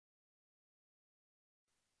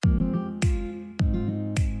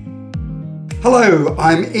Hello,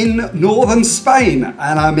 I'm in northern Spain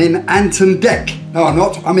and I'm in Santander. No, I'm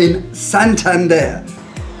not, I'm in Santander.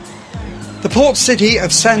 The port city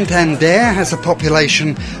of Santander has a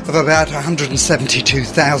population of about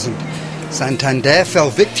 172,000. Santander fell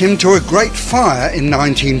victim to a great fire in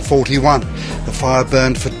 1941. The fire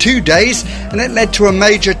burned for 2 days and it led to a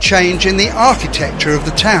major change in the architecture of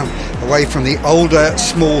the town, away from the older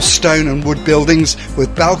small stone and wood buildings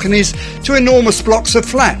with balconies to enormous blocks of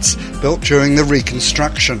flats built during the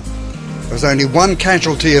reconstruction. There was only one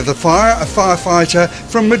casualty of the fire, a firefighter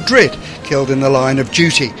from Madrid killed in the line of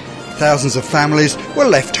duty. Thousands of families were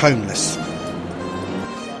left homeless.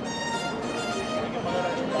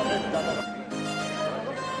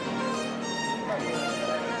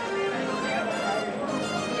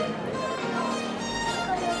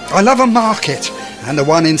 I love a market, and the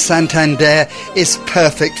one in Santander is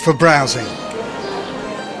perfect for browsing.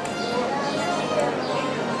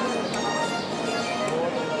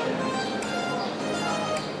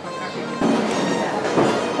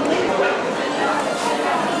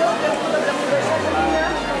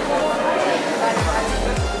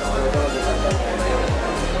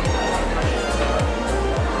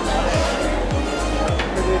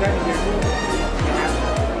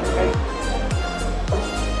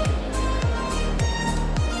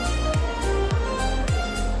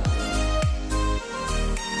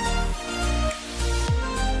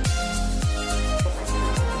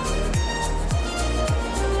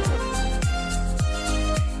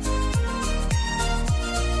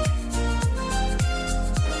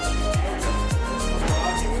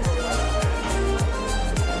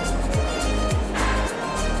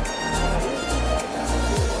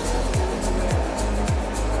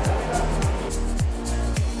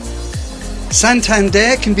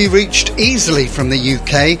 Santander can be reached easily from the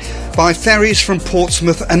UK by ferries from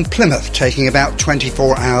Portsmouth and Plymouth, taking about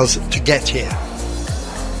 24 hours to get here.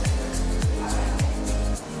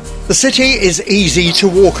 The city is easy to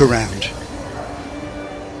walk around.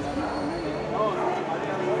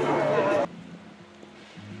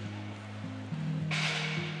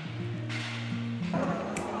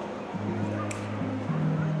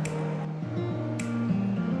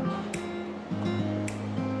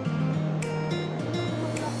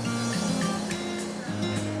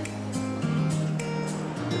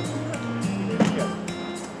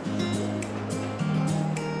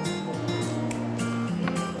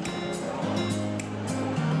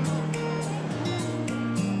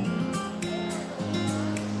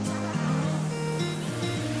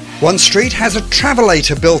 One street has a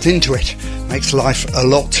travelator built into it, makes life a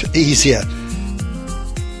lot easier.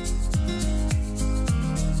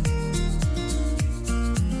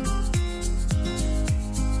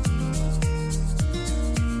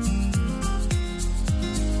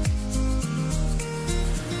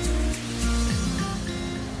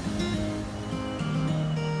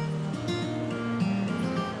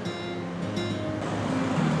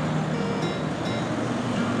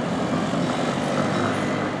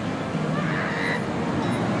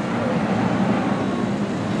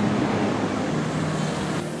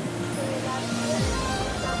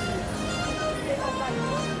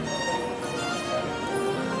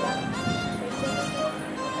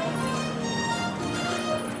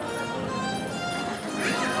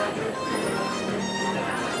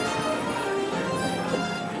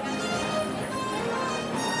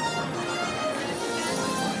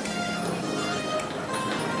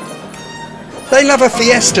 They love a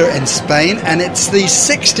fiesta in Spain, and it's the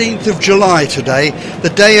 16th of July today, the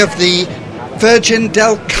day of the Virgin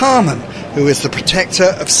del Carmen, who is the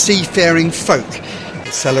protector of seafaring folk.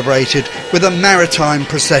 It's celebrated with a maritime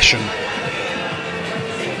procession.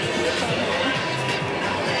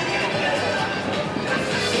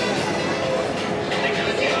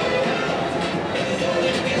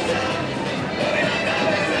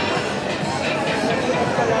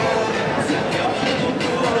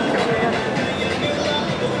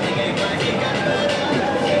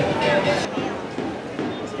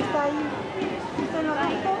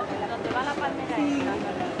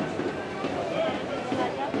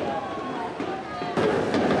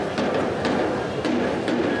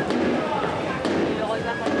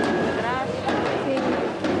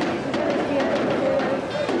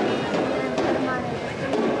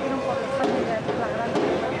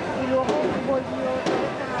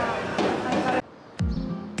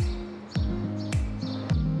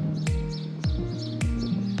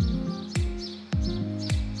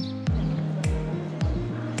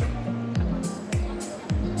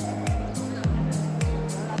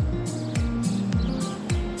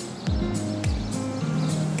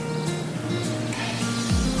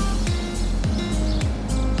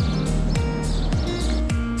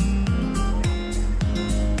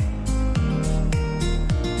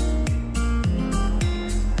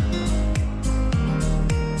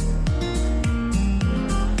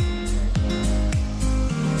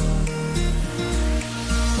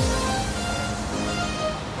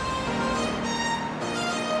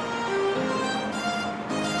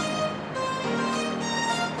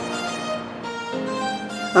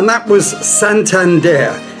 and that was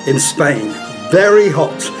Santander in Spain. Very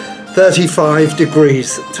hot, 35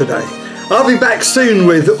 degrees today. I'll be back soon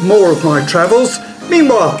with more of my travels.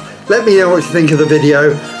 Meanwhile, let me know what you think of the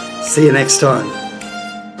video. See you next time.